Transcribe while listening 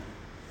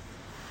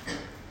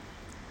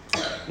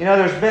You know,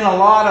 there's been a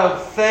lot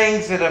of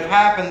things that have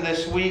happened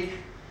this week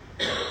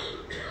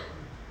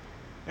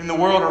in the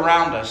world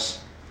around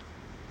us.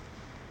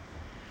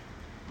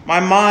 My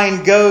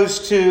mind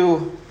goes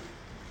to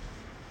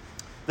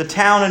the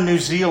town in New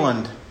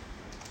Zealand,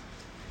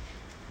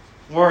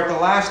 where at the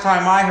last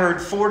time I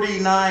heard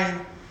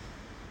 49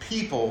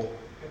 people,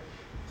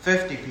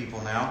 50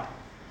 people now,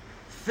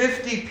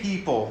 50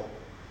 people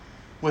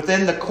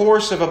within the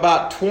course of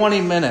about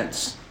 20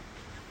 minutes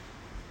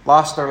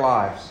lost their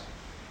lives.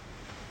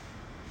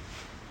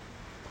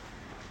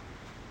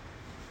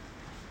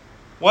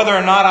 Whether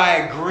or not I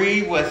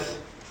agree with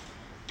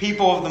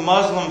people of the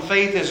Muslim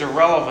faith is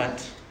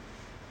irrelevant.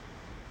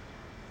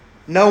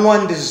 No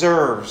one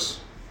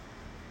deserves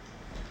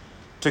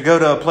to go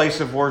to a place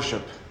of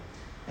worship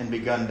and be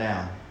gunned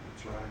down.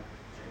 That's right.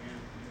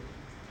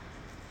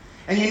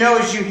 And you know,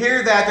 as you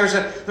hear that,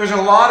 there's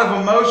a lot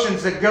of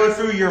emotions that go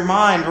through your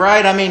mind,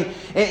 right? I mean,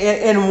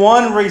 in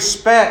one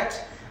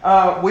respect,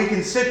 we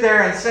can sit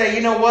there and say,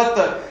 you know what,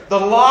 the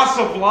loss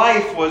of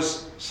life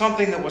was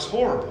something that was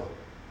horrible.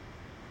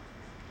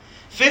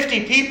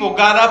 50 people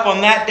got up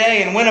on that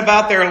day and went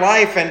about their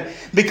life, and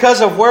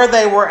because of where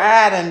they were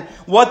at and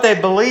what they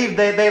believed,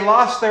 they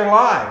lost their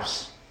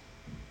lives.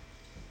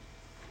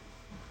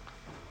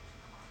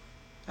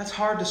 That's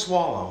hard to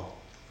swallow.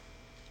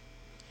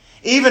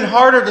 Even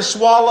harder to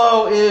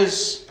swallow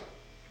is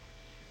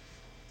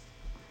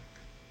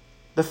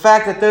the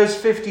fact that those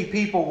 50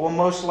 people will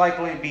most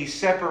likely be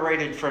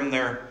separated from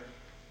their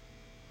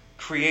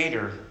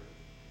Creator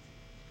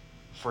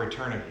for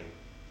eternity.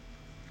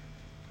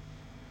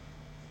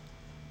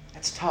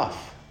 That's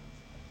tough.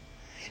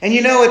 And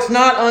you know, it's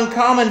not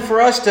uncommon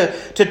for us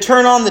to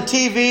turn on the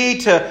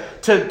TV,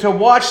 to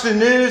watch the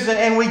news,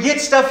 and we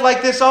get stuff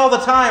like this all the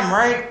time,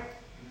 right?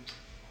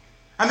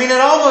 I mean,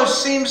 it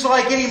almost seems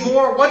like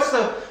anymore, what's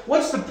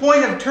the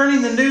point of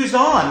turning the news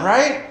on,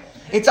 right?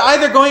 It's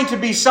either going to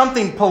be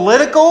something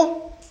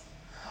political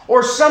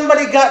or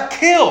somebody got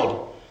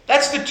killed.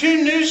 That's the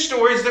two news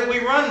stories that we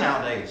run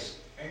nowadays.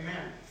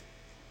 Amen.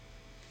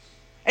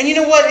 And you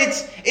know what?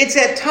 It's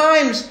at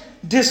times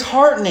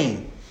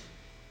disheartening.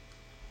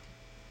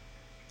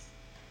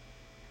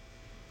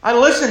 I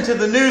listen to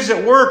the news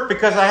at work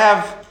because I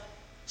have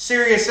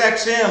Sirius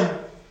XM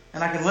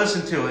and I can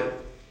listen to it.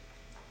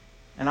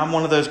 And I'm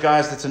one of those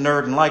guys that's a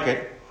nerd and like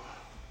it.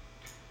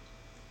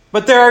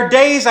 But there are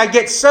days I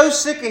get so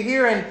sick of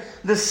hearing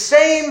the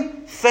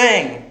same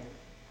thing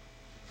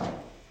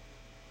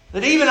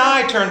that even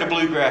I turn to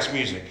bluegrass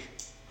music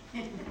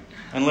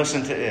and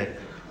listen to it.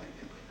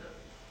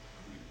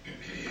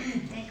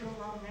 Can't go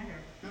wrong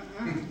there.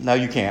 No,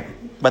 you can't.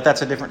 But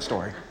that's a different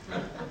story.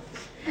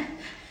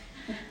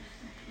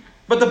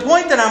 But the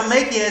point that I'm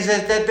making is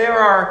that there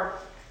are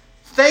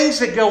things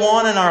that go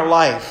on in our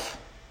life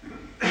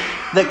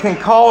that can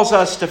cause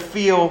us to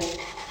feel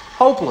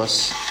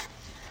hopeless.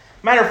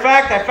 Matter of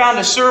fact, I found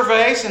a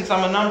survey, since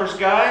I'm a numbers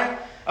guy,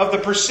 of the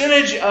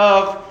percentage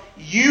of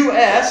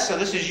U.S., so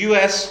this is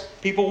U.S.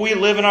 people, we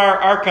live in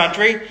our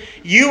country,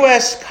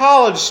 U.S.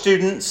 college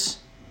students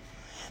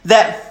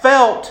that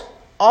felt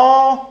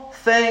all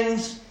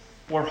things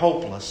were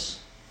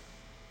hopeless.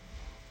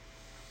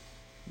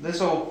 This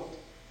will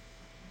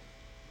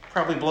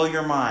probably blow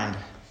your mind.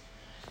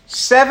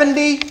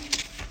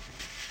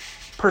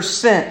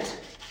 70%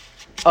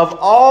 of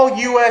all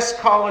U.S.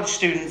 college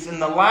students in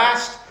the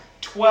last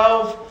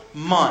 12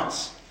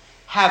 months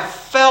have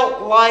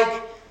felt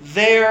like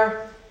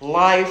their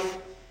life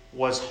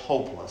was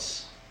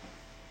hopeless.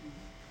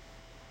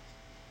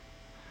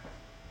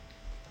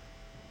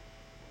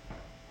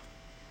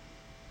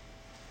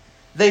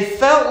 They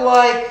felt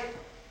like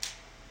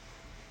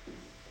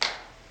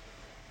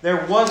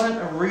there wasn't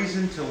a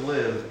reason to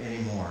live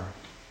anymore.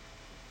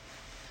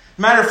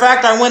 Matter of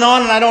fact, I went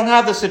on, and I don't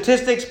have the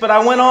statistics, but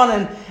I went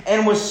on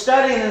and was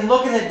studying and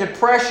looking at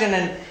depression.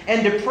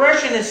 And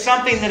depression is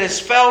something that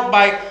is felt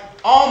by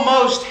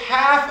almost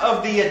half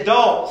of the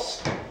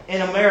adults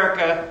in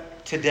America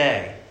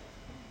today.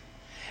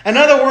 In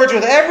other words,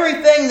 with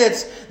everything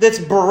that's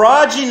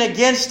barraging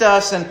against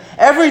us and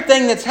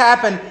everything that's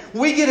happened,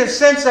 we get a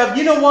sense of,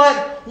 you know what?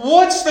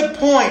 What's the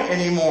point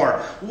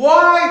anymore?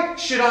 Why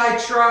should I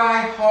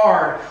try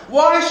hard?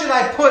 Why should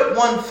I put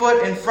one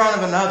foot in front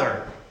of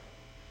another?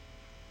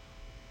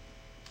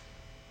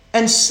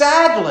 And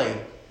sadly,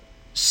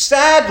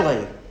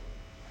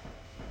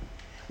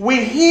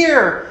 we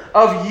hear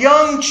of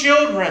young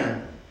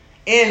children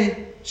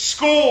in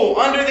school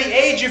under the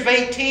age of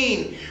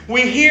 18.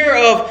 We hear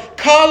of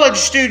college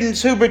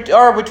students who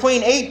are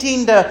between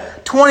 18 to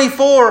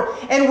 24.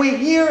 And we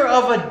hear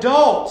of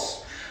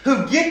adults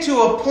who get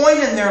to a point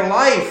in their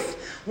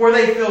life where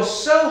they feel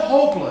so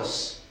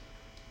hopeless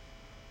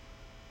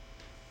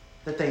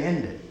that they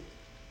end it.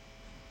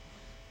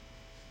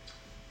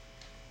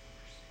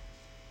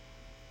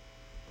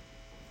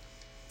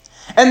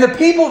 And the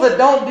people that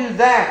don't do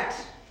that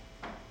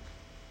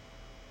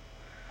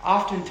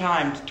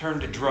oftentimes turn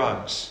to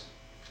drugs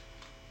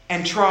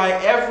and try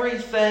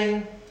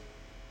everything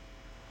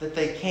that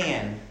they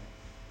can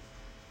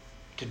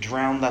to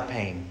drown the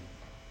pain.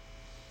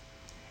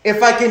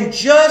 if I can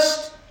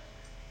just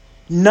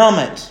numb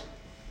it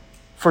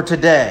for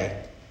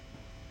today,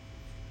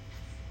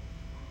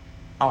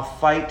 I'll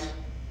fight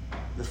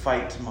the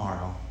fight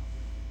tomorrow.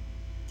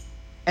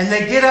 And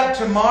they get up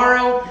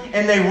tomorrow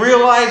and they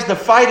realize the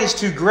fight is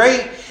too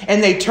great,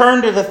 and they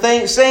turn to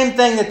the same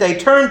thing that they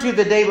turned to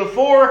the day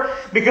before,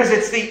 because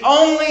it's the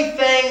only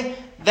thing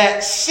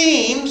that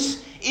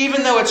seems,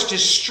 even though it's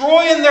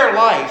destroying their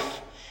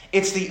life,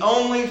 it's the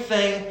only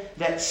thing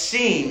that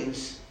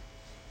seems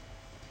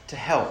to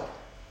help.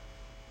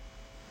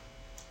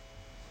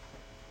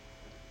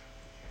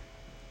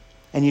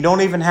 And you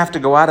don't even have to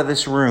go out of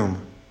this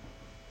room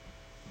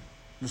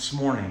this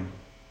morning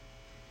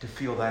to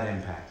feel that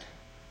impact.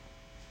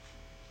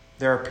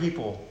 There are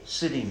people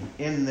sitting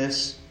in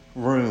this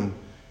room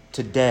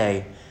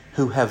today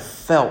who have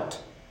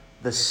felt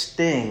the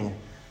sting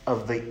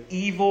of the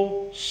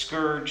evil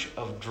scourge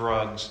of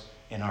drugs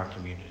in our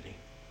community.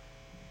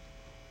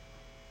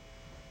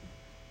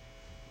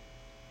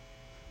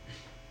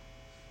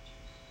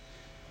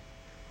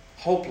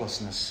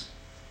 Hopelessness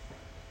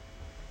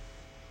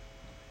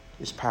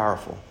is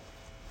powerful.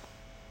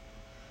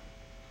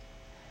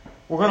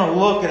 We're going to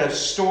look at a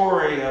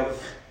story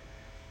of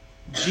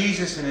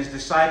Jesus and His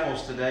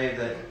disciples today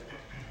that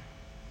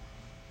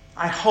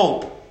I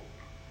hope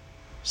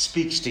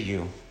speaks to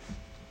you.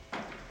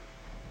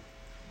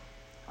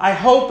 I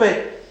hope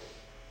it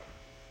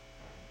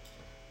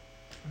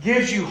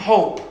gives you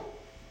hope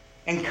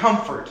and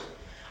comfort.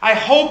 I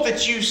hope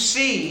that you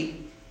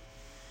see,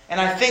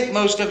 and I think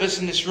most of us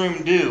in this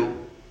room do,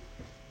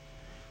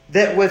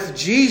 that with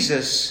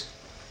Jesus,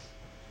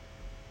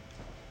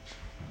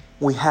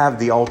 we have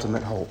the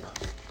ultimate hope.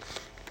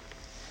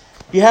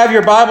 If you have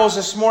your Bibles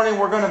this morning,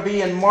 we're going to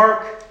be in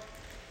Mark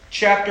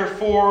chapter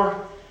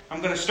 4.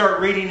 I'm going to start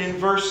reading in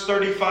verse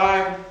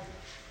 35.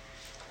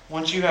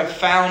 Once you have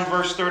found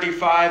verse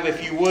 35,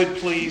 if you would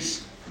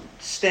please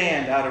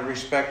stand out of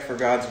respect for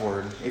God's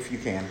Word, if you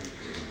can.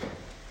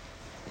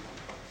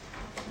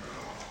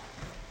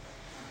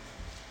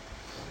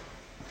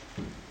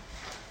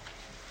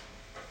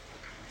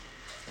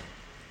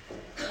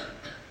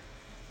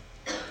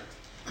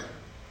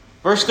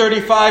 Verse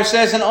 35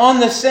 says, "And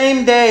on the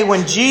same day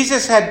when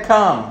Jesus had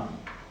come,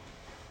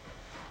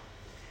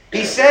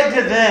 He said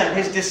to them,"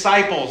 His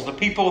disciples, the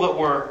people that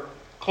were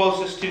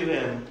closest to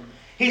Him,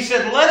 He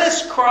said, "Let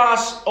us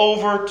cross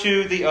over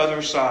to the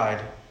other side."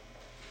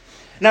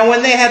 Now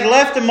when they had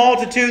left the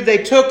multitude, they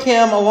took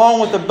Him along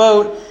with the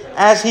boat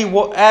as he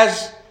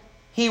was,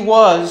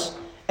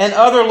 and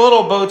other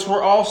little boats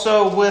were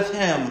also with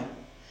Him.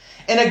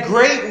 And a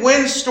great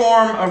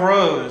windstorm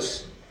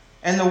arose,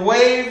 and the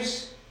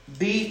waves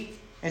beat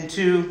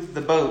into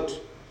the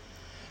boat,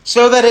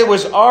 so that it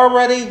was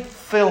already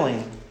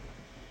filling.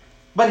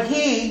 But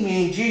He,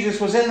 meaning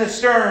Jesus, was in the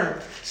stern,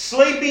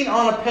 sleeping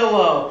on a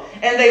pillow.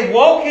 And they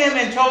woke Him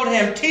and told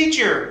Him,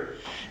 "Teacher,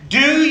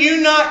 do you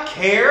not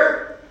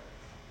care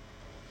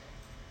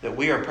that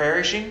we are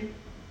perishing?"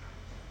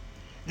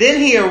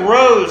 Then He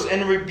arose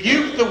and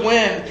rebuked the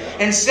wind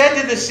and said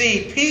to the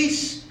sea,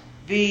 "Peace,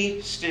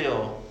 be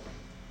still."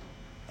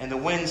 And the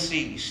wind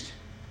ceased,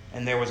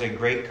 and there was a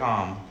great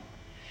calm.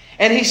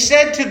 And He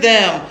said to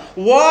them,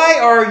 "Why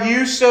are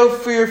you so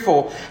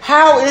fearful?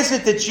 How is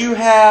it that you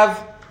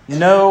have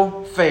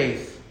no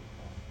faith?"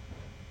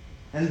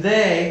 And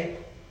they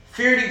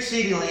feared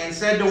exceedingly and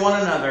said to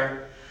one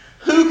another,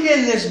 "Who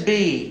can this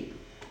be,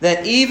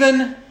 that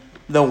even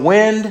the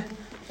wind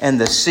and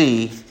the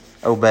sea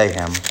obey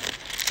Him?"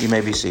 You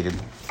may be seated.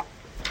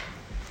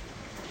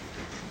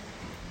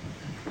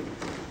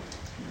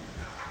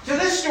 So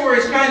this story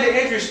is kind of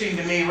interesting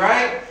to me,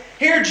 right?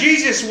 Here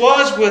Jesus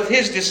was with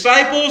His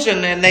disciples,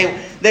 and then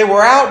they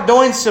were out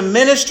doing some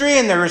ministry,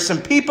 and there were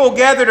some people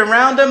gathered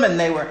around them, and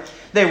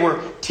they were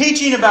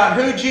teaching about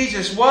who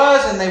Jesus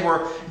was, and they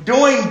were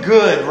doing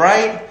good,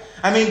 right?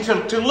 I mean,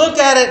 to look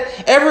at it,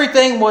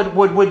 everything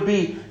would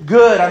be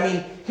good. I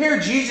mean, here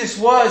Jesus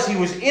was, He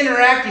was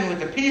interacting with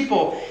the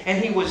people,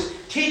 and He was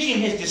teaching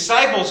His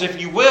disciples,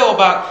 if you will,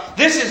 about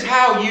this is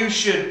how you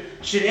should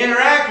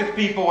interact with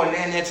people,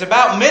 and it's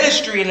about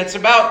ministry, and it's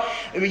about,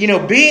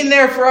 being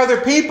there for other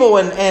people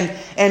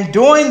and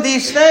doing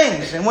these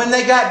things. And when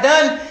they got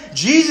done,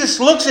 Jesus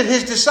looks at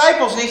His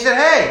disciples and He said,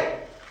 "Hey,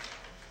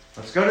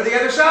 let's go to the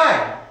other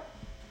side."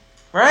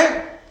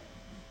 Right?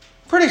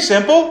 Pretty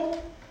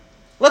simple.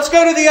 Let's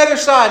go to the other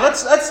side.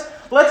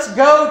 Let's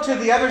go to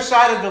the other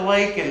side of the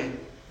lake, and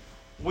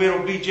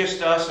it'll be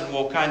just us, and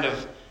we'll kind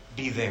of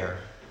be there.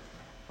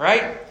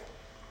 Right?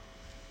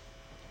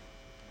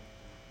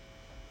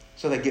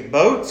 So they get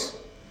boats.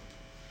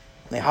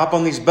 They hop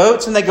on these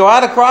boats and they go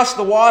out across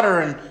the water.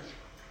 And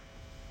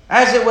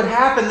as it would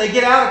happen, they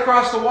get out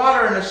across the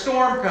water and a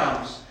storm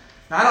comes.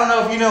 Now, I don't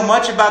know if you know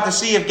much about the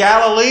Sea of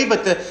Galilee,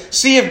 but the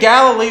Sea of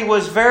Galilee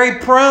was very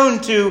prone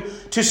to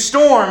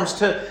storms,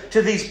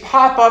 to these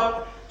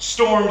pop-up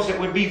storms that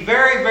would be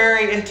very,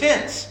 very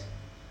intense.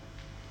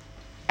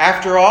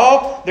 After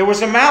all, there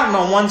was a mountain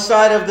on one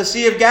side of the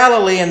Sea of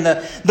Galilee, and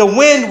the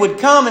wind would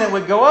come and it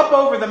would go up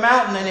over the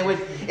mountain, and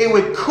it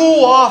would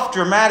cool off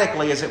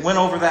dramatically as it went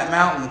over that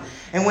mountain.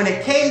 And when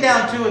it came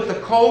down to it, the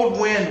cold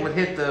wind would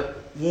hit the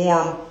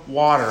warm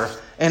water,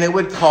 and it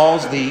would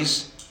cause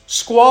these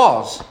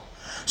squalls.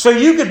 So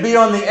you could be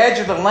on the edge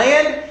of the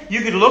land,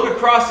 you could look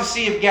across the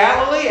Sea of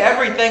Galilee,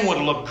 everything would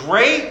look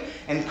great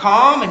and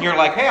calm, and you're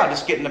like, hey, I'll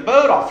just get in the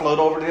boat, I'll float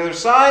over to the other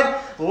side,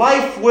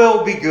 life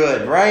will be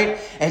good, right?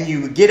 And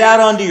you would get out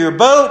onto your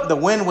boat, the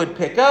wind would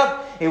pick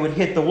up, it would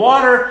hit the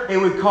water, it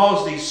would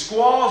cause these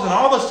squalls, and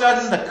all of a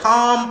sudden the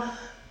calm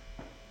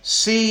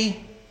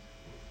sea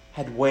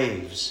had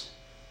waves.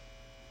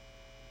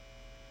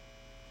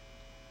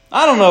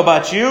 I don't know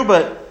about you,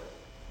 but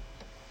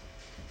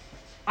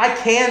I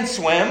can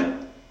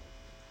swim.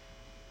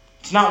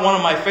 It's not one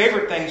of my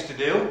favorite things to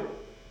do.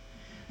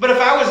 But if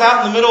I was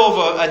out in the middle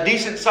of a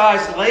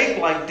decent-sized lake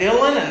like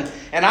Dillon,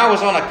 and I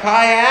was on a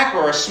kayak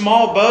or a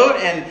small boat,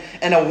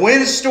 and a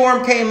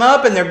windstorm came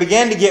up and there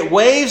began to get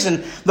waves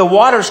and the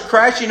water's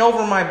crashing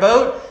over my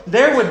boat,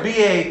 there would be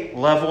a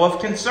level of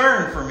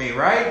concern for me,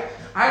 right?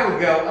 I would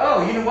go,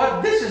 oh, you know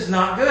what? This is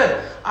not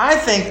good. I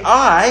think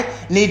I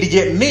need to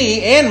get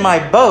me and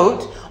my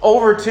boat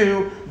over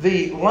to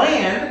the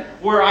land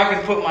where I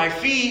can put my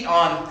feet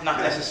on, not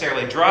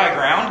necessarily dry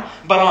ground,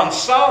 but on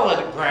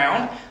solid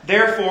ground.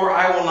 Therefore,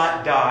 I will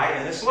not die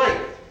in this lake.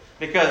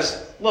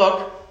 Because,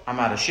 look, I'm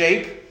out of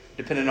shape.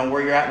 Depending on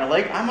where you're at in the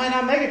lake, I might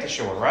not make it to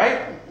shore, right?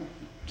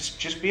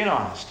 Just being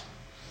honest.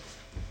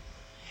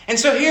 And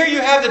so here you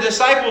have the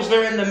disciples.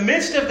 They're in the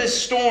midst of this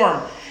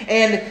storm.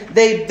 And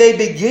they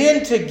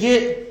begin to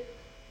get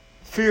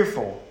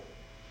fearful.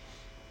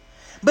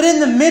 But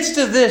in the midst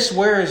of this,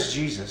 where is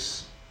Jesus?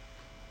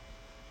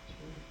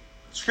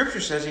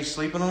 Scripture says he's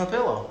sleeping on a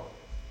pillow.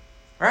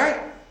 Right?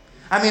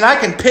 I mean, I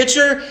can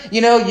picture,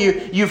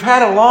 you've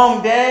had a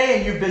long day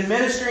and you've been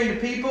ministering to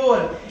people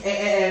and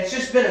it's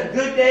just been a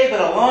good day, but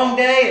a long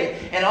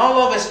day. And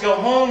all of us go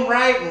home,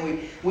 right?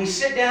 And we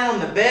sit down on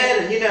the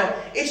bed and,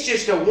 it's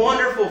just a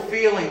wonderful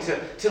feeling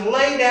to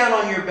lay down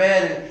on your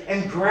bed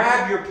and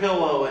grab your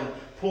pillow and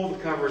pull the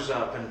covers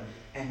up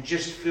and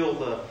just feel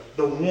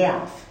the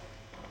warmth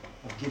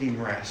of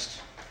getting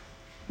rest.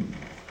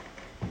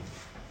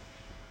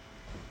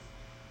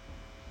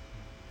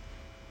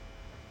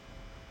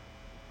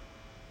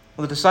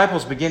 Well, the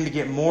disciples begin to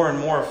get more and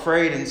more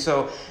afraid, and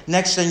so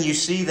next thing you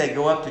see, they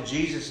go up to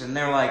Jesus and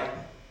they're like,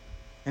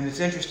 and it's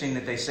interesting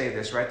that they say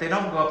this, right? They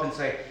don't go up and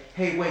say,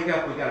 hey, wake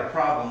up, we got a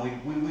problem,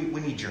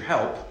 we need your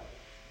help,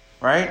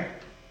 right?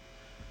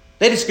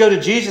 They just go to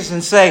Jesus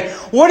and say,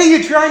 what are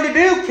you trying to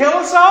do, kill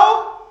us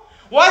all?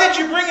 Why did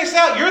you bring us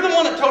out? You're the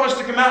one that told us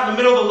to come out in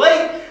the middle of the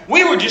lake.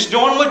 We were just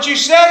doing what you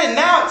said, and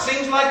now it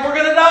seems like we're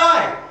going to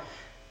die.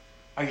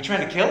 Are you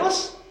trying to kill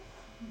us?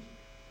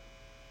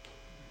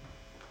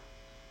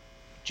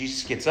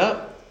 Jesus gets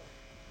up.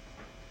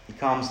 He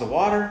calms the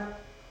water.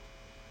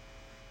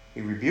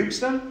 He rebukes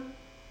them.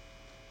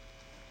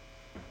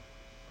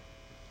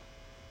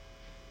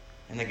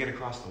 And they get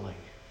across the lake.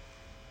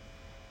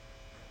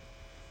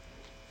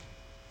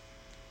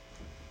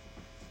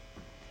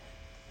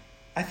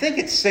 I think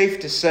it's safe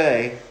to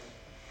say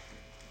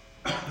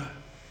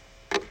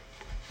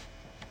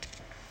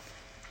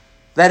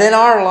that in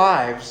our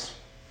lives,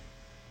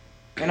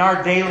 in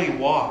our daily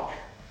walk,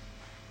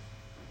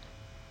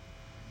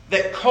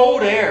 that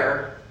cold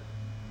air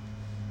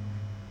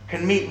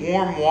can meet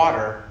warm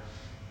water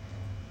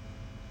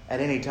at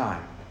any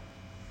time.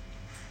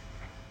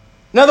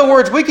 In other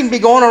words, we can be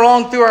going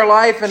along through our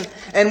life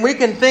and we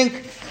can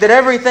think that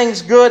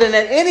everything's good, and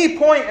at any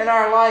point in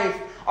our life,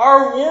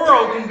 our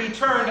world can be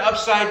turned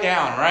upside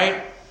down,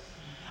 right?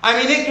 I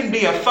mean, it can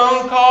be a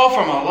phone call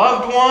from a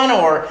loved one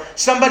or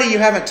somebody you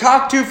haven't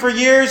talked to for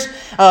years.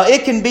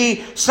 It can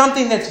be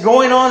something that's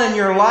going on in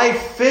your life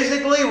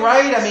physically,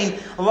 right? I mean,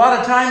 a lot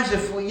of times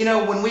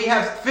when we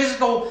have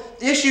physical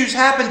issues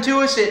happen to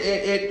us,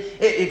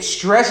 it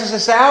stresses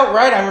us out,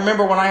 right? I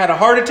remember when I had a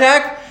heart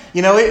attack,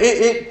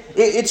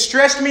 it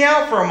stressed me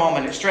out for a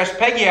moment. It stressed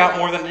Peggy out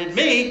more than it did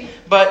me,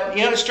 but,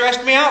 it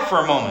stressed me out for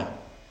a moment.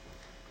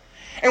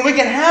 And we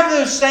can have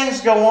those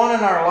things go on in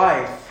our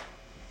life.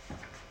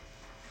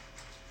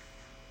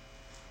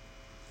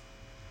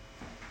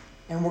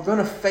 And we're going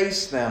to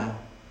face them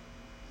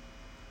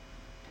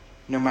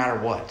no matter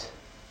what.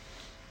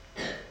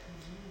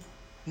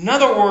 In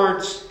other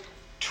words,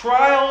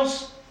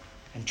 trials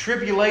and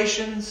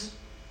tribulations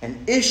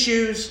and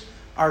issues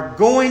are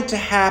going to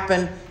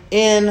happen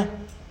in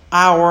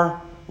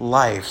our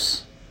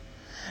lives.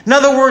 In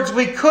other words,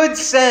 we could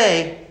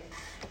say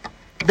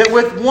that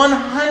with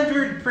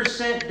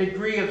 100%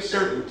 degree of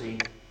certainty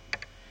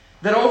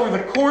that over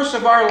the course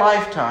of our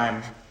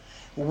lifetime,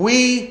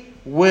 we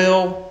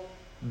will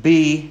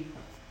be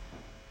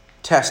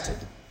tested.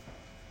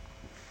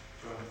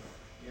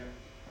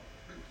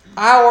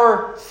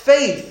 Our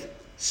faith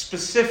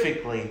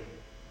specifically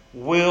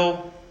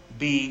will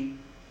be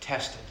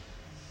tested.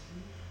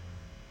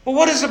 Well,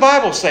 what does the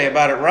Bible say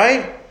about it,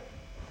 right?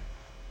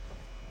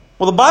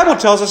 Well, the Bible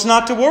tells us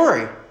not to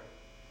worry.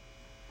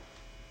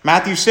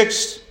 Matthew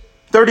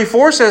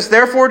 6:34 says,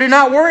 "Therefore do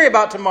not worry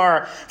about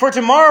tomorrow, for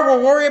tomorrow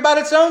will worry about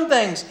its own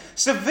things.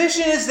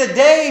 Sufficient is the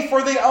day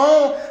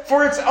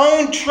for its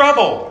own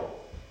trouble."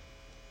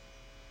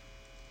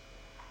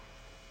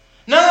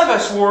 None of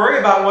us worry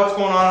about what's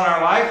going on in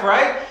our life,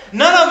 right?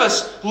 None of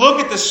us look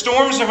at the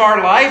storms of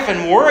our life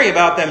and worry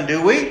about them,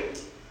 do we?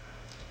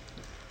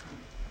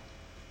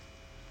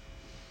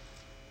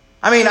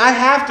 I mean, I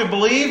have to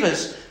believe,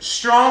 as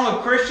strong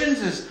of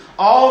Christians as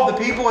all of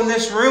the people in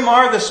this room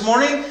are this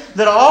morning,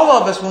 that all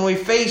of us, when we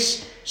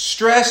face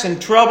stress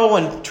and trouble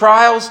and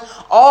trials,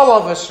 all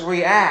of us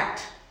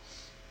react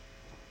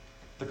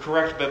the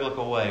correct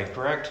biblical way,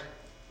 correct?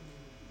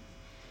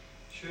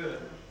 Should.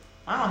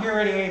 I don't hear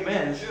any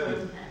amens.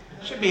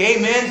 Should be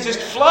amens just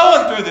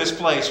flowing through this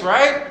place,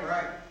 right?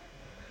 Right.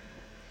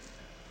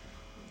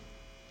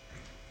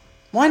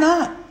 Why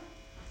not?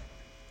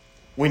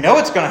 We know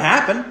it's going to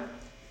happen.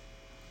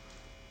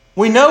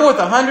 We know with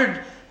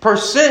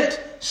 100%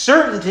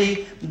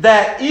 certainty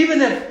that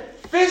even if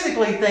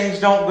physically things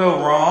don't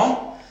go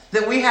wrong,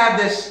 that we have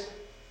this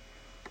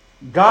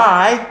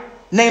guy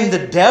named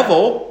the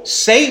devil,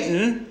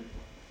 Satan,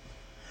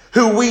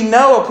 who we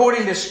know,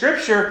 according to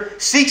Scripture,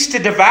 seeks to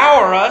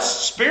devour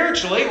us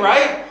spiritually,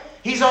 right?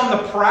 He's on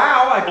the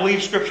prowl, I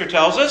believe Scripture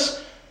tells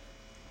us.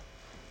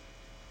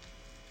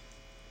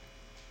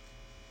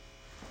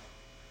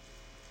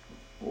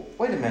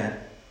 Wait a minute.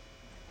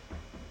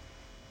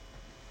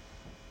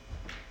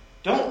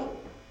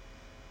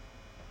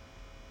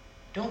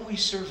 Don't we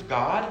serve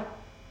God,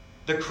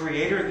 the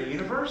creator of the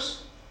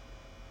universe?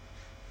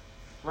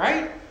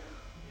 Right?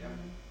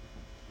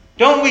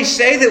 Don't we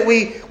say that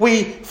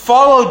we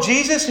follow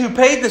Jesus who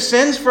paid the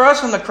sins for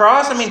us on the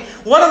cross? I mean,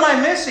 what am I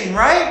missing,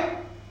 right?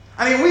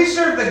 I mean, we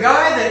serve the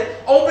guy that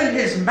opened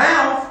his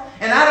mouth,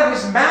 and out of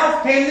his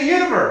mouth came the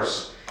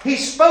universe. He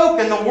spoke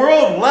and the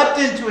world leapt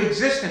into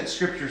existence,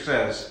 Scripture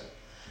says.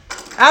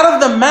 Out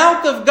of the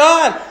mouth of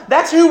God.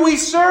 That's who we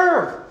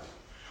serve.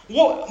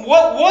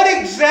 What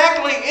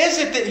exactly is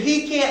it that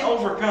he can't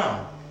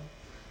overcome?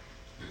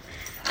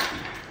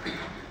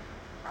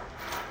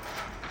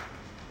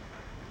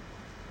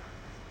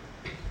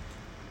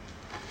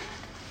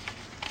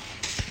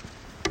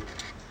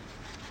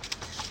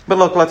 But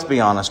look, let's be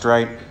honest,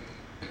 right?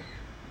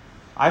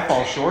 I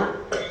fall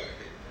short.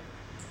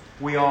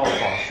 We all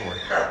fall short.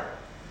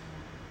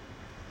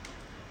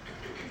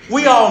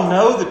 We all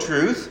know the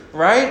truth,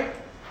 right?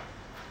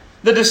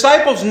 The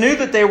disciples knew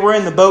that they were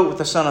in the boat with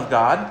the Son of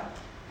God.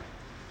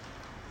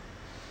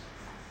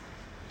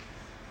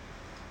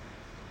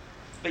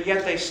 But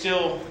yet they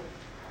still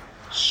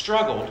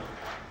struggled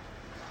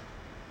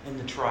in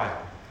the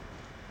trial.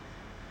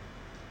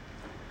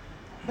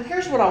 But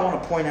here's what I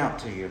want to point out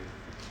to you.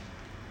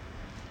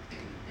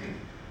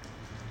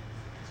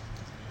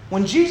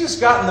 When Jesus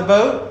got in the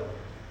boat,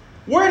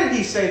 where did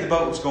he say the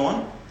boat was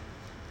going?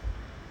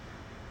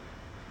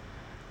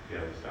 The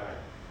other side.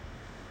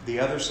 The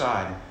other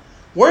side.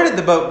 Where did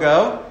the boat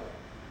go?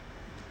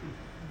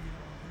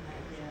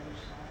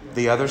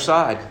 The other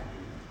side.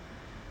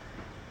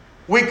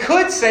 We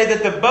could say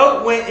that the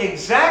boat went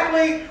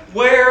exactly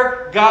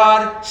where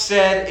God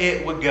said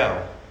it would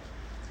go.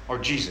 Or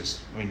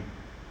Jesus. I mean,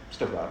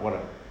 still God,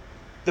 whatever.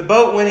 The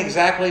boat went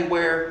exactly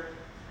where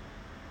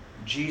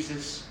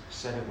Jesus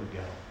said it would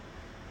go.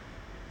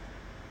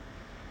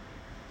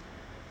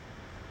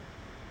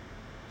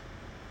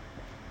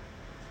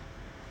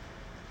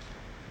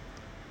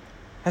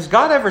 Has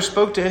God ever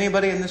spoke to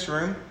anybody in this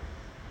room?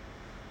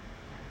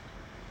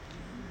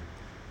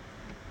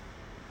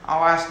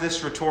 I'll ask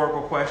this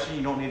rhetorical question.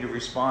 You don't need to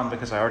respond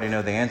because I already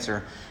know the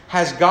answer.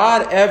 Has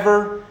God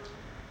ever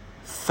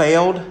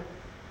failed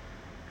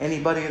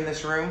anybody in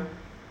this room?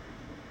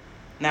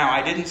 Now,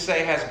 I didn't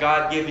say, has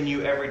God given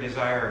you every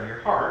desire of your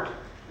heart?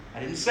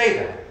 I didn't say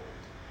that.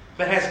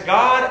 But has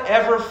God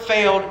ever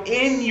failed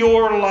in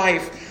your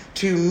life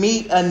to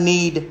meet a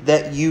need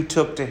that you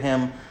took to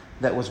Him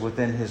that was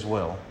within His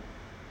will?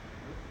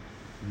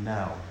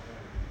 No.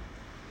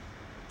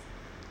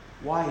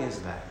 Why is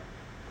that?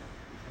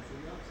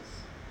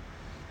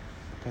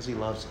 Because He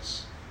loves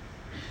us.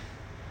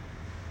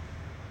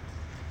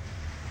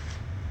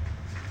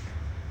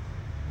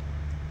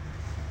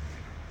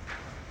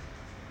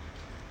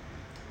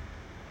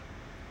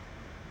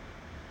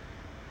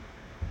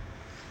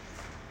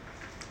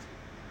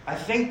 I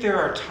think there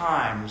are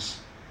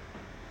times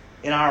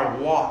in our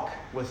walk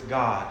with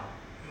God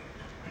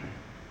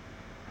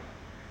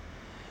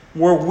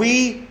where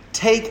we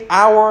take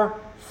our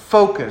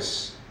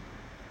focus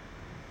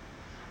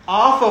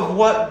off of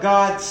what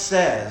God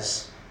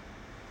says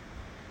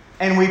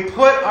and we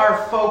put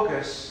our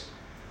focus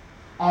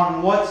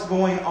on what's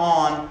going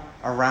on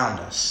around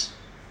us.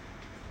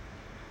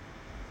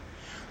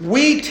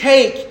 We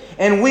take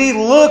and we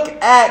look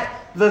at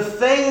the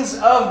things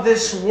of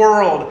this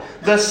world,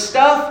 the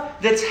stuff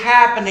that's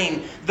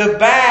happening, the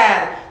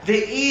bad,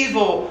 the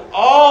evil,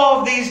 all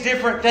of these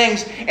different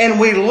things, and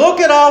we look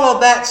at all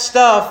of that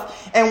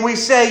stuff and we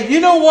say, you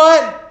know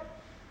what?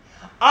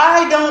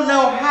 I don't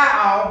know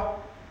how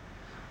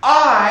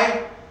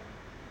I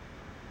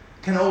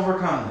can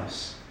overcome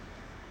this.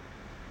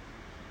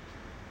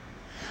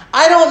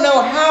 I don't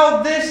know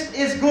how this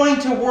is going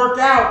to work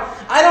out.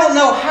 I don't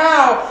know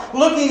how,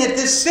 looking at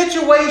this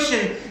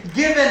situation,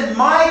 given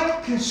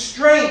my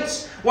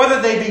constraints,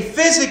 whether they be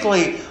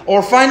physically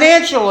or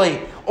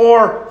financially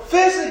or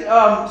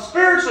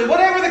spiritually,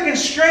 whatever the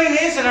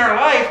constraint is in our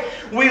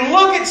life, we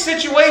look at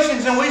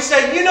situations and we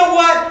say, you know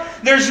what?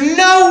 There's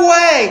no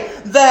way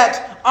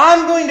that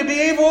I'm going to be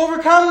able to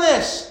overcome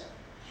this.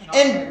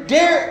 And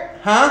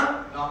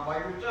Not by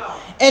yourself.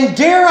 And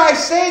dare I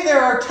say,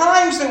 there are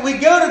times that we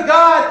go to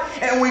God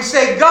and we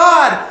say,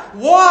 God,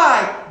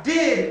 why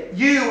did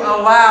you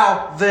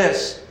allow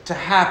this to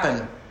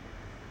happen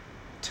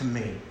to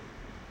me?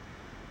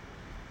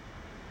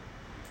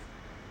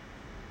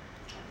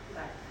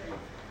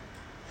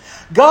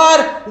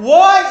 God,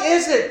 why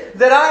is it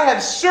that I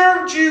have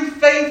served you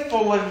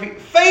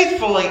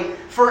faithfully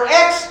for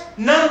X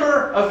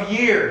number of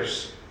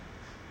years,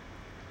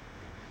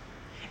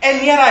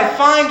 and yet I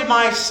find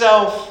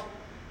myself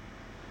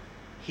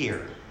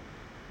here?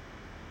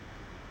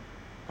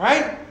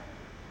 Right?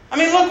 I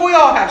mean, look, we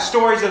all have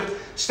stories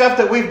of stuff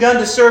that we've done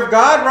to serve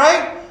God,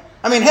 right?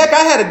 I mean, heck,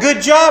 I had a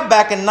good job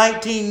back in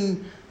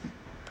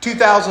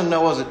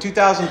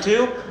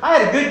 2002. I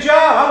had a good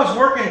job. I was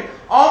working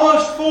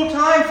almost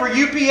full-time for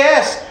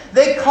UPS.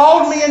 They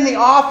called me in the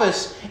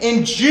office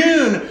in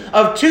June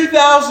of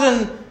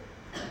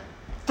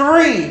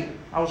 2003.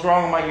 I was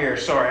wrong on my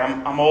years. Sorry,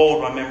 I'm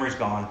old. My memory's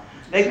gone.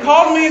 They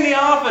called me in the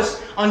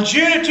office on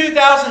June of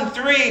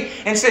 2003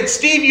 and said,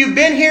 Steve, you've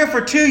been here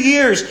for 2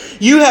 years.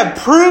 You have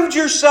proved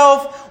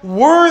yourself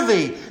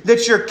worthy,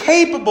 that you're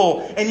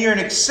capable and you're an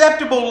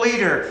acceptable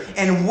leader.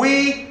 And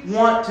we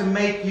want to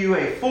make you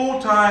a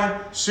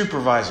full-time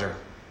supervisor.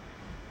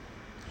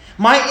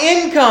 My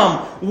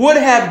income would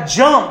have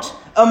jumped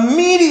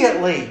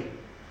immediately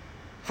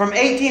from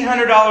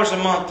 $1,800 a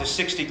month to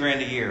 $60,000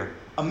 a year.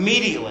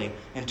 Immediately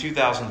in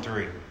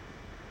 2003.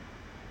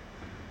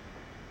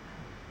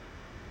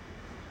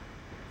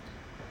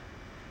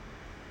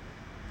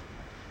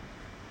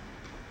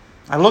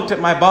 I looked at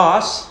my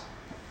boss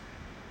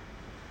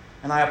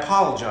and I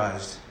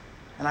apologized.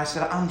 And I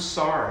said, I'm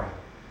sorry.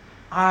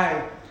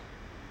 A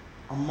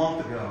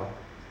month ago,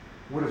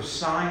 would have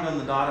signed on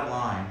the dotted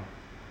line,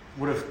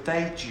 would have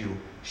thanked you,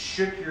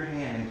 shook your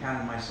hand, and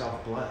counted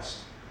myself blessed.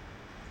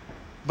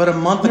 But a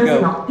month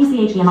ago...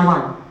 PCH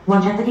HDMI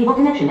 1. Check the cable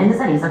connection and the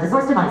settings of the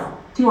source device.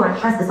 2. Or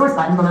press the source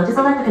button below to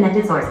select the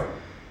connected source.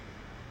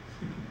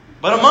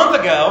 But a month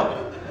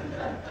ago,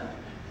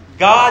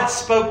 God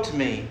spoke to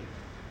me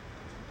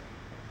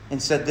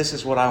and said, this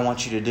is what I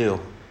want you to do.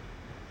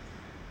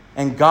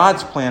 And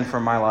God's plan for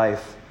my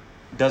life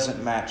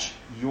doesn't match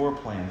your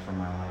plan for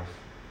my life.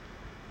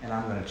 And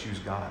I'm going to choose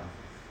God.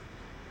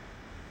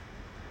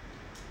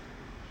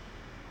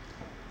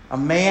 A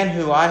man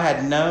who I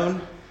had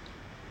known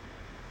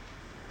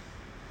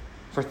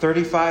for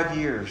 35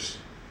 years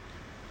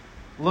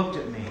looked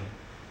at me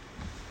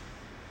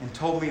and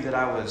told me that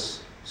I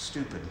was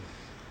stupid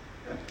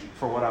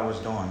for what I was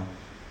doing.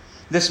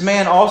 This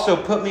man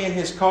also put me in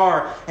his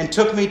car and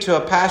took me to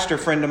a pastor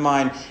friend of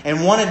mine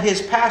and wanted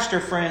his pastor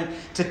friend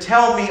to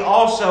tell me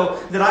also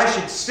that I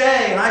should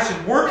stay and I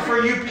should work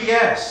for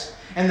UPS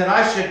and that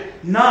I should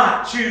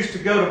not choose to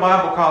go to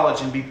Bible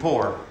college and be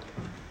poor.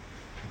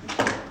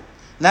 And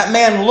that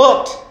man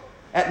looked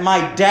at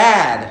my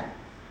dad,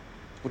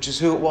 which is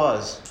who it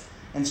was,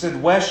 and said,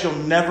 Wes, you'll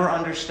never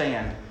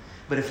understand,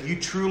 but if you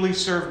truly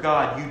serve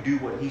God, you do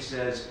what He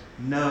says,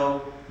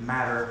 no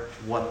matter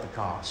what the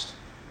cost.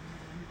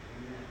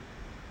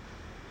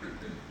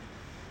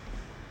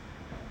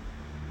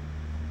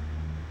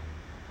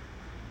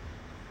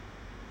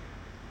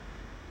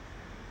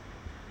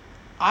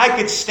 I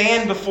could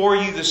stand before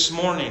you this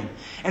morning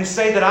and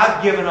say that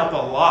I've given up a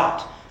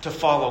lot to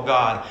follow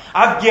God.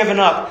 I've given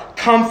up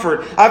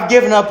comfort. I've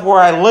given up where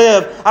I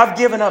live. I've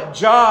given up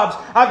jobs.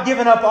 I've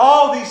given up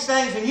all these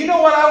things. And you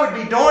know what I would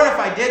be doing if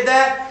I did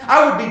that?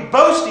 I would be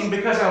boasting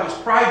because I was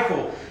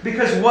prideful.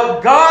 Because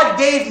what God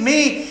gave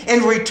me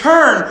in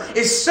return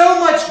is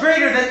so much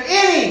greater than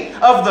any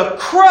of the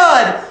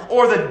crud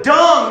or the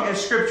dung,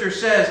 as Scripture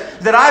says,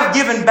 that I've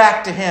given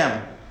back to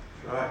Him.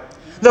 Right.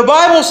 The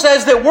Bible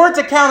says that we're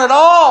to count it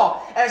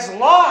all as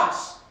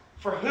loss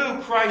for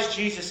who Christ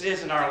Jesus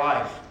is in our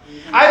life.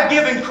 I've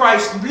given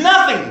Christ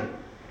nothing.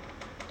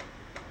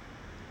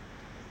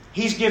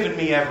 He's given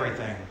me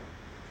everything.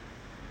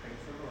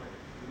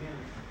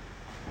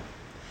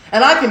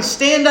 And I can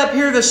stand up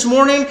here this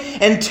morning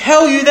and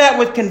tell you that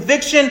with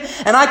conviction,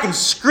 and I can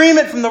scream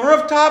it from the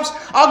rooftops.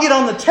 I'll get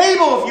on the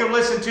table if you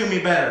listen to me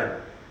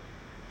better.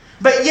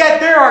 But yet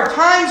there are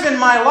times in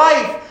my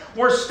life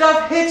where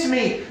stuff hits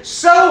me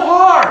so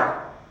hard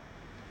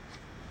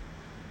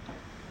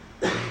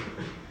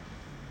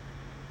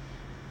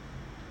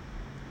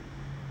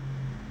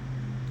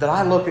that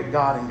I look at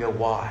God and go,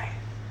 why?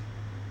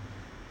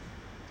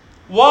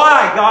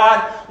 Why,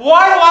 God?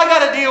 Why do I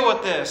got to deal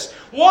with this?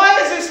 Why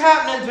is this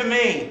happening to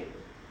me?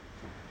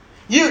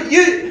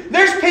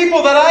 There's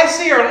people that I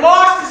see are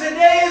lost as the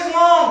day is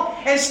long,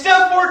 and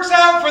stuff works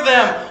out for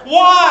them.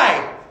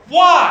 Why?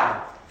 Why?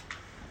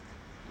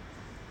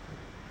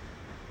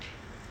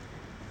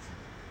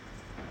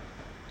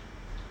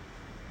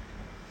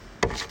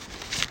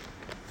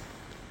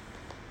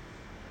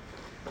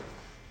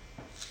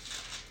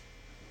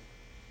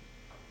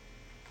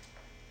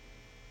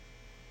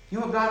 You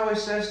know what God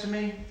always says to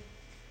me?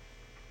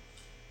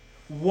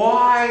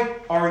 Why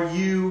are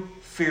you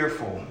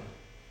fearful?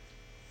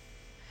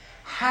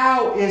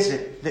 How is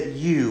it that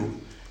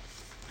you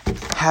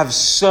have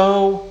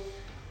so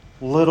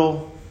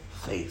little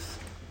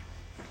faith?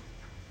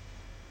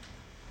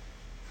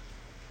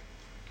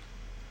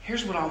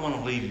 Here's what I want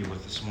to leave you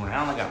with this morning.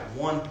 I only got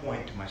one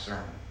point to my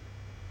sermon.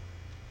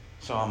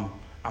 So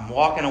I'm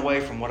walking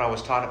away from what I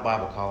was taught at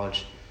Bible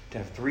college to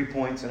have 3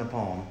 points in a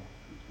poem.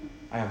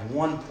 I have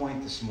 1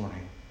 point this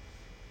morning.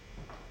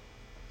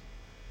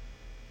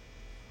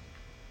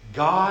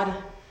 God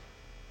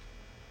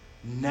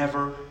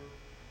never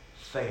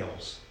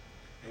fails.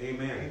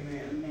 Amen.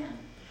 Amen.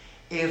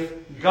 If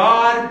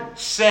God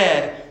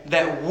said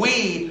that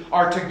we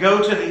are to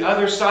go to the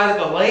other side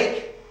of the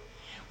lake,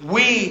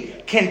 we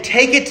can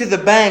take it to the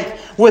bank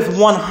with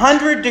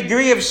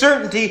 100% of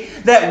certainty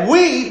that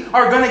we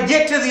are going to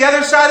get to the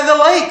other side of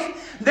the lake.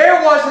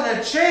 There wasn't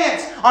a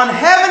chance on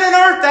heaven and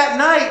earth that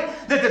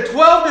night that the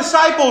 12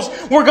 disciples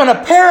were going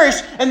to perish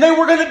and they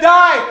were going to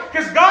die,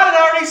 because God had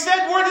already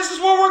said, this is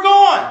where we're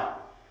going.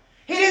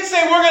 He didn't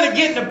say we're going to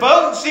get in the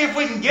boat and see if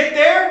we can get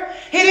there.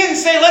 He didn't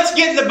say let's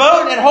get in the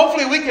boat and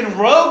hopefully we can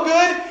row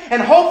good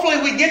and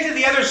hopefully we get to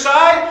the other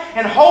side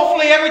and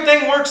hopefully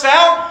everything works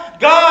out.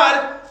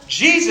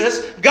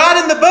 Jesus got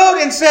in the boat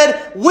and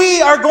said,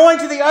 we are going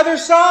to the other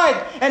side.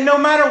 And no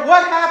matter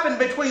what happened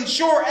between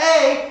shore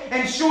A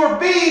and shore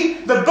B,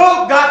 the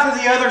boat got to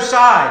the other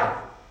side.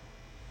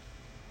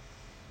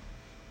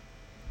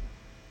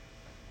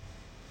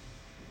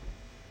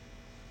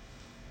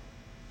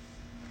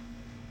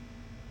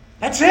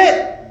 That's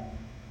it.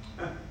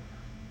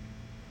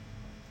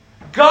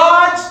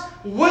 God's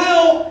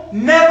will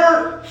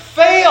never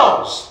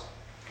fails.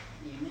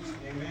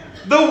 Amen.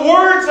 The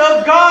words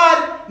of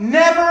God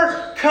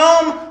never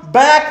come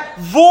back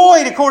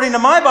void, according to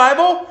my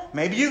Bible.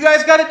 Maybe you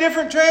guys got a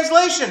different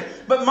translation,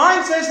 but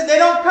mine says that they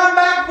don't come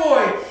back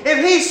void.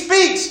 If He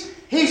speaks,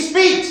 He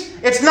speaks.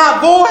 It's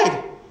not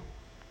void.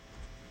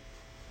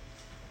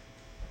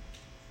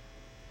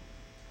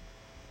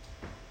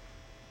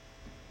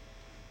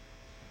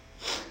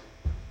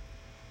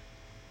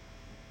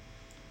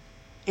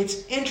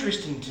 It's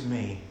interesting to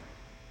me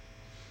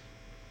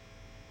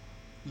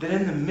that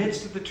in the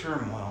midst of the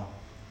turmoil,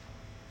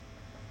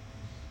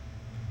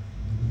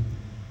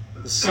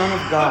 the Son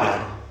of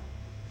God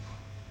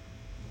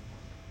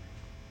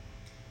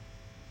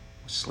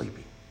was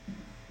sleeping.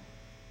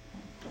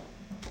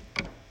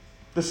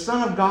 The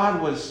Son of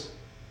God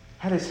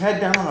had his head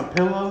down on a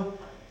pillow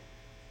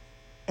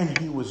and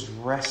He was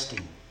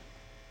resting.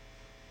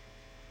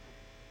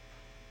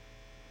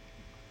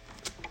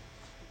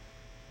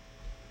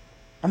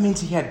 That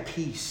means He had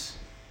peace.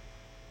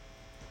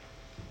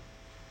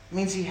 It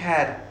means He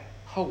had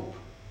hope.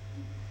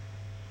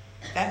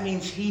 That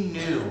means He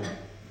knew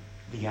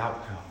the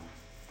outcome.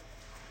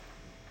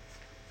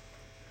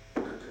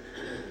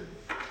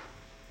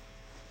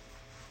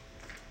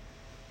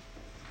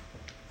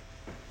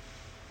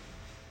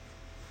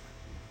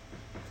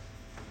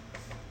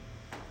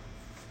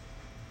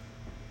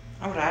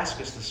 I would ask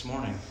us this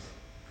morning,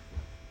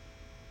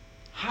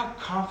 how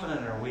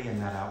confident are we in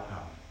that outcome?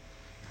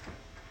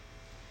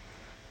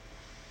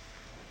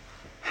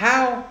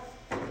 How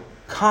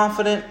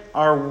confident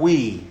are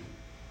we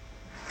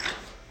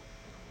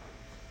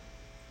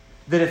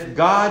that if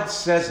God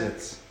says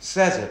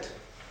it,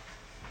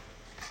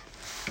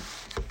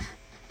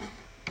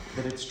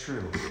 that it's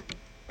true?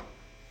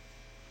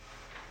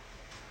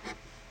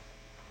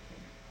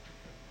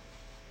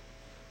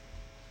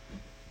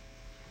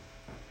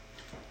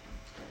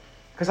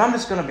 Because I'm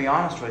just going to be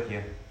honest with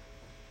you.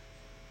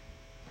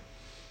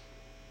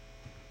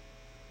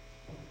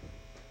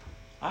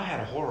 I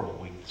had a horrible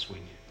week this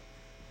week.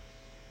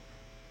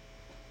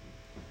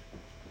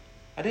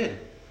 I did.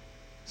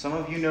 Some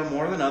of you know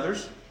more than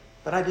others,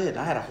 but I did.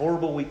 I had a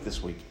horrible week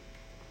this week.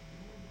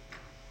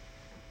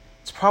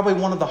 It's probably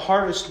one of the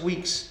hardest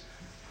weeks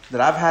that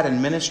I've had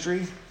in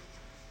ministry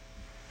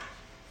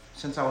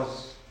since I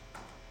was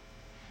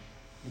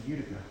in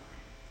Utica.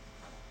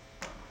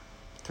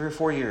 3 or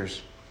 4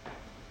 years.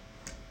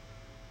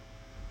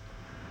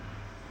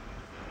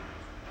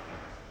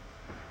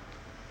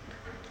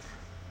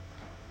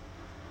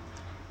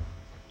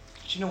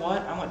 But you know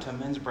what? I went to a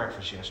men's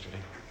breakfast yesterday.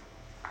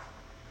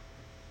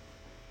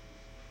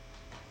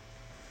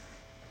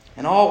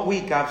 And all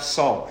week I've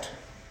sulked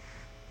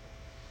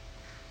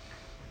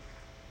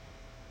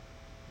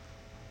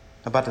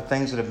about the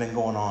things that have been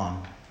going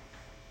on.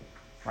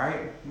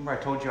 Right? Remember I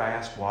told you I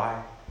asked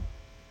why?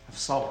 I've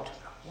sulked.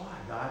 Why,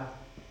 God?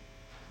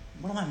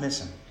 What am I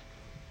missing?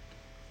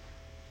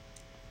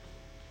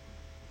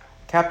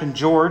 Captain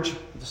George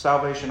of the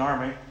Salvation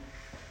Army,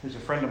 who's a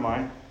friend of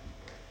mine,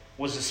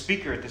 was the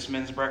speaker at this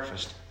men's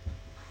breakfast.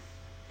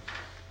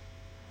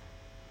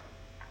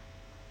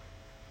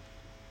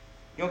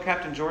 You know what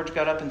Captain George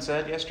got up and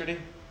said yesterday?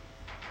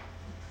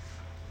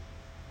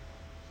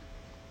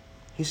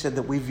 He said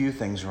that we view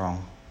things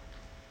wrong.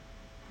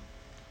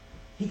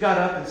 He got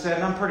up and said,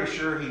 and I'm pretty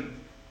sure he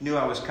knew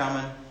I was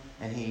coming,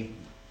 and he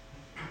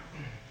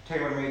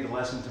tailor-made the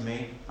lesson to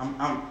me.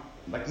 I'm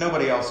like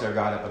nobody else there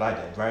got it, but I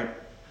did, right?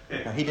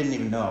 Now, he didn't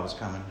even know I was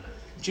coming.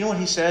 Do you know what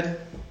he said?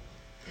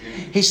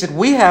 He said,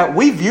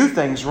 we view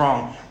things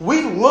wrong.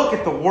 We look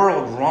at the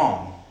world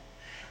wrong.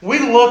 We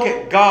look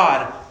at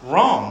God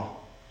wrong.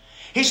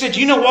 He said,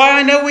 you know why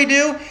I know we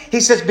do?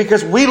 He says,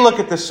 because we look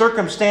at the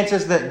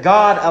circumstances that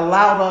God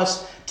allowed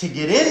us to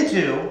get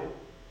into,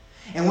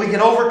 and we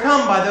get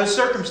overcome by those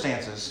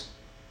circumstances.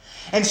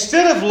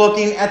 Instead of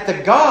looking at the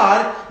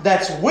God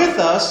that's with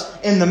us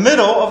in the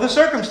middle of the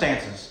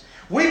circumstances,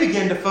 we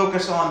begin to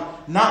focus on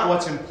not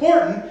what's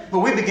important, but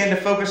we begin to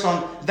focus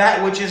on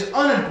that which is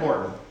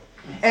unimportant.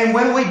 And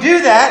when we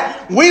do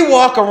that, we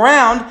walk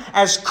around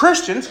as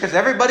Christians, because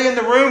everybody in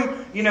the room,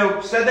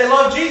 said they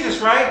love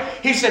Jesus, right?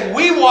 He said,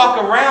 we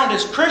walk around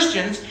as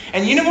Christians,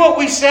 and you know what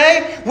we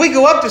say? We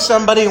go up to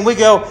somebody and we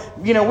go,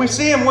 we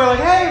see him, we're like,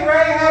 hey,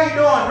 Ray, how you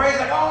doing? Ray's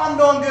like, oh, I'm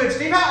doing good.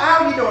 Steve,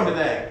 how are you doing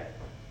today?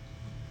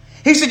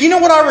 He said, you know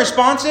what our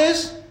response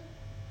is?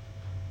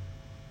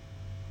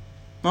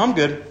 Well, I'm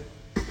good.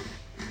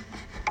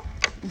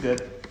 I'm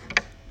good.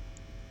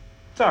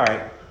 It's all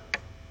right.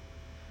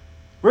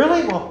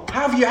 Really? Well,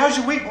 how's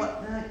your week?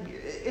 Well,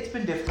 it's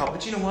been difficult,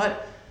 but you know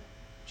what?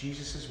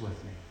 Jesus is with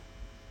me.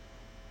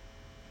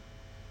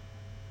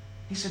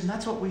 He said, and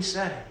that's what we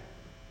say.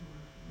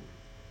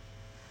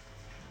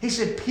 He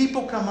said,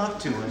 people come up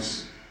to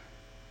us,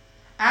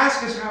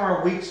 ask us how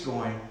our week's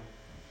going,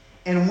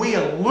 and we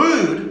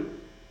allude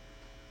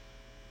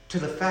to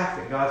the fact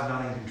that God's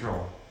not in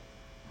control.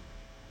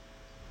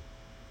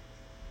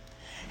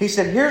 He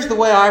said, here's the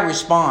way I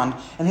respond.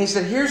 And he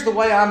said, here's the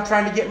way I'm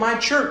trying to get my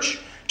church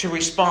to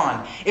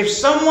respond. If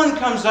someone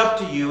comes up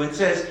to you and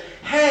says,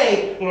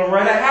 hey,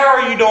 Loretta, how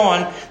are you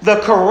doing?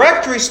 The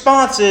correct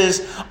response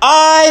is,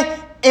 I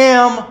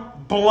am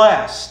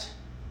blessed.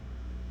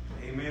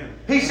 Amen.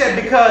 He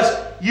said,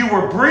 because you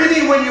were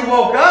breathing when you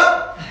woke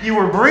up, you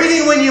were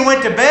breathing when you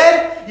went to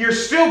bed, you're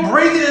still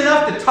breathing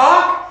enough to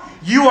talk,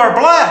 you are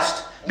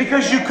blessed.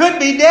 Because you could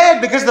be dead,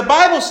 because the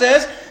Bible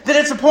says that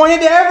it's appointed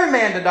to every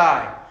man to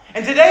die.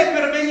 And today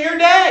could have been your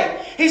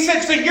day. He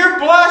said, so you're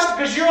blessed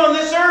because you're on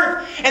this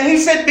earth. And he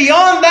said,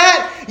 beyond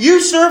that, you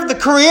serve the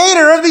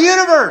creator of the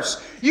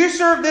universe. You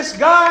serve this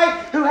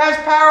guy who has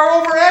power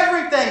over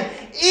everything.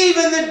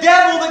 Even the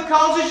devil that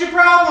causes you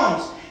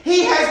problems.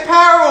 He has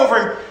power over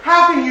him.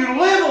 How can you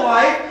live a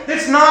life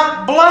that's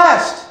not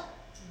blessed?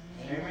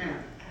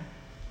 Amen.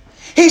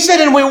 He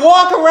said, and we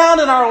walk around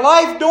in our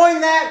life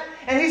doing that.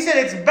 And he said,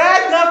 it's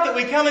bad enough that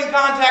we come in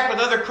contact with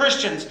other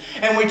Christians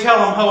and we tell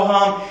them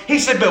ho-hum. He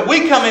said, but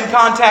we come in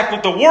contact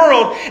with the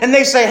world and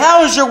they say,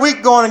 how is your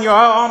week going? And you're, oh,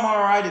 I'm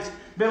all right. It's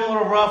been a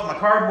little rough. My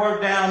car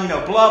broke down,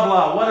 blah,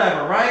 blah,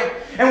 whatever, right?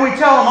 And we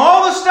tell them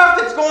all the stuff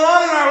that's going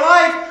on in our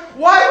life.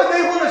 Why would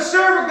they want to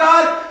serve a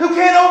God who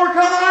can't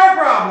overcome our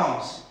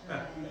problems?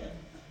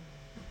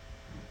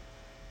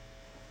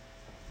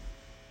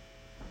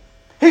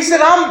 He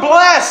said, I'm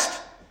blessed.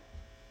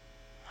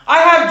 I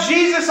have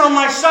Jesus on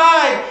my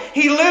side.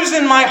 He lives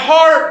in my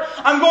heart.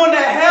 I'm going to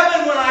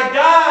heaven when I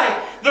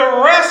die.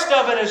 The rest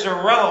of it is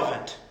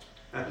irrelevant.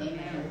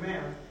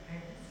 Amen.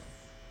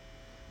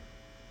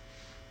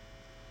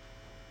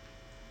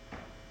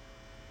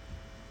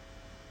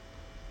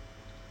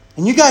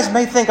 And you guys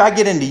may think I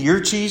get into your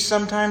cheese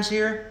sometimes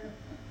here.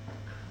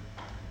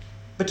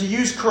 But to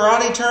use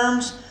karate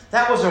terms,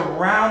 that was a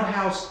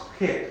roundhouse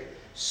kick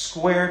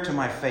square to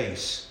my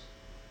face.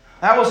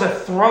 That was a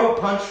throat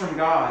punch from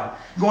God.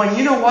 Going,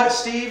 you know what,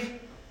 Steve?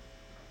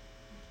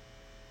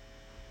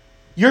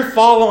 You're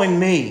following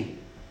me.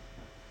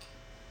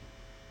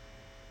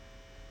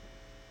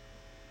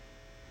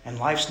 And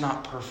life's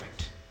not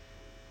perfect.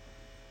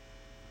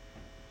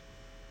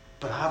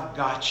 But I've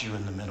got you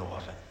in the middle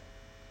of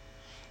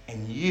it.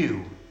 And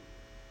you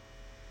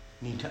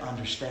need to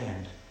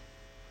understand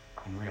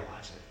and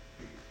realize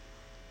it.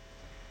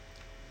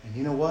 And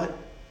you know what?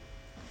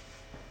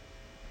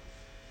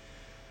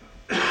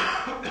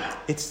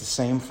 It's the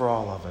same for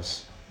all of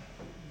us.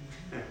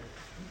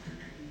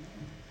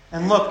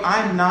 And look,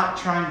 I'm not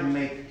trying to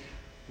make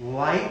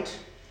light.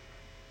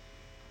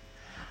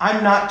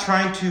 I'm not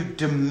trying to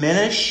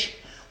diminish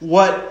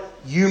what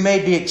you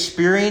may be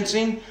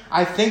experiencing.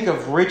 I think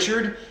of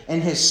Richard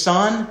and his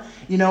son.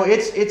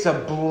 It's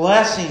a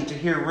blessing to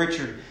hear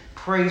Richard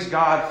praise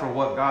God for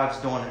what God's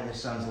doing in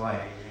his son's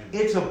life.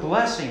 It's a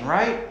blessing,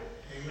 right?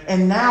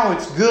 And now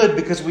it's good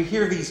because we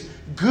hear these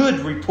good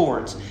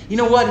reports. You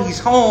know what? He's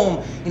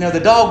home. The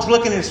dog's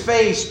licking his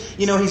face.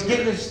 He's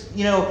getting his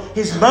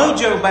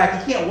mojo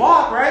back. He can't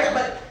walk, right?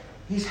 But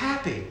he's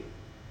happy.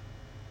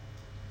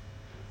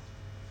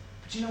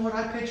 But you know what?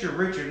 I picture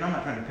Richard, and I'm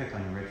not trying to pick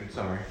on you, Richard,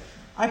 sorry.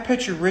 I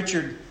picture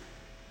Richard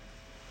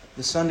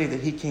the Sunday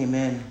that he came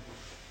in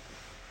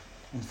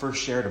and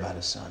first shared about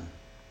his son.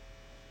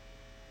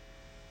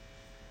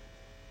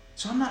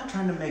 So I'm not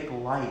trying to make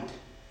light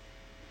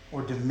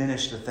or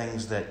diminish the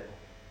things that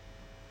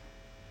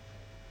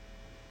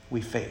we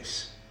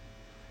face.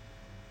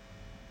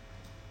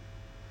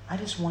 I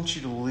just want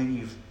you to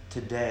leave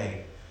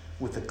today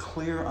with a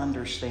clear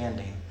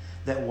understanding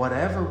that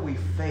whatever we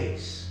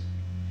face,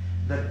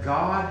 the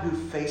God who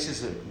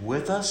faces it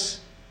with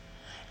us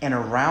and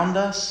around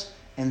us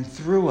and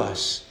through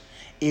us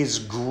is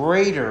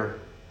greater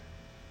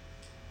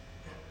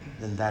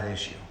than that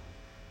issue.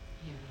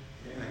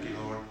 Thank you,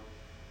 Lord.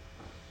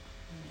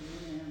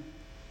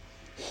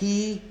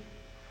 He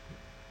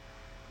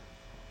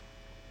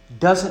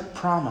doesn't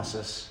promise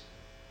us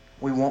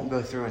we won't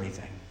go through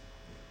anything.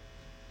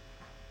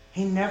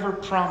 He never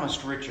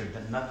promised Richard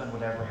that nothing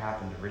would ever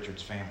happen to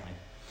Richard's family.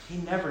 He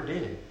never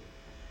did.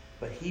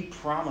 But he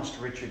promised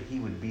Richard he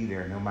would be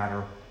there no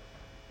matter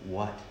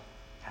what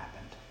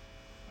happened.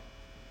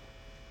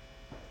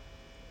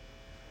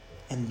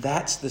 And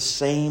that's the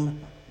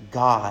same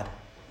God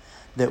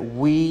that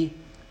we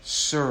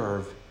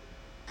serve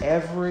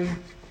every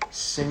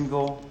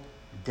single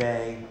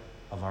day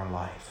of our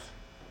life.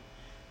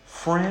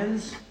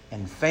 Friends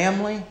and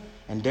family,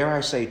 and dare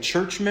I say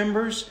church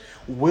members,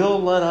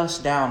 will let us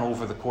down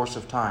over the course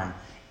of time.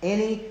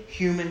 Any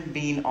human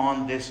being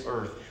on this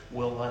earth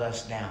will let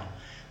us down.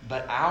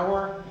 But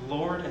our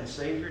Lord and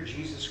Savior,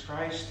 Jesus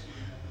Christ,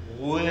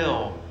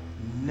 will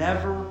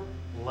never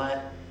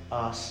let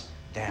us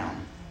down.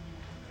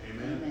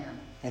 Amen.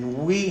 And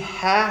we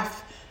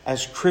have,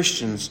 as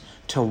Christians,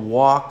 to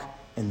walk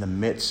in the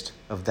midst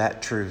of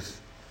that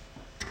truth.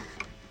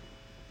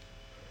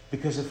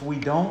 Because if we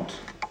don't,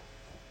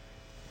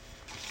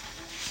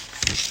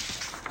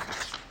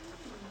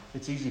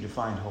 it's easy to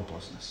find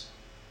hopelessness.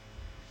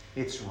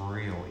 It's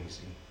real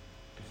easy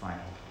to find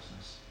hopelessness.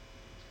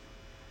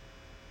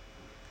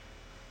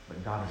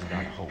 But God is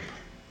about hope.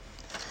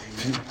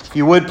 If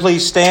you would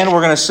please stand,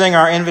 we're going to sing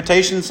our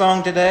invitation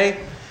song today.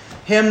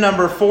 Hymn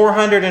number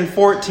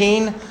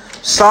 414,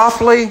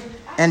 Softly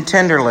and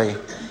Tenderly.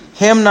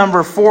 Hymn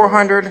number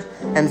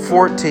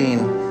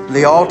 414,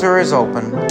 The Altar is Open.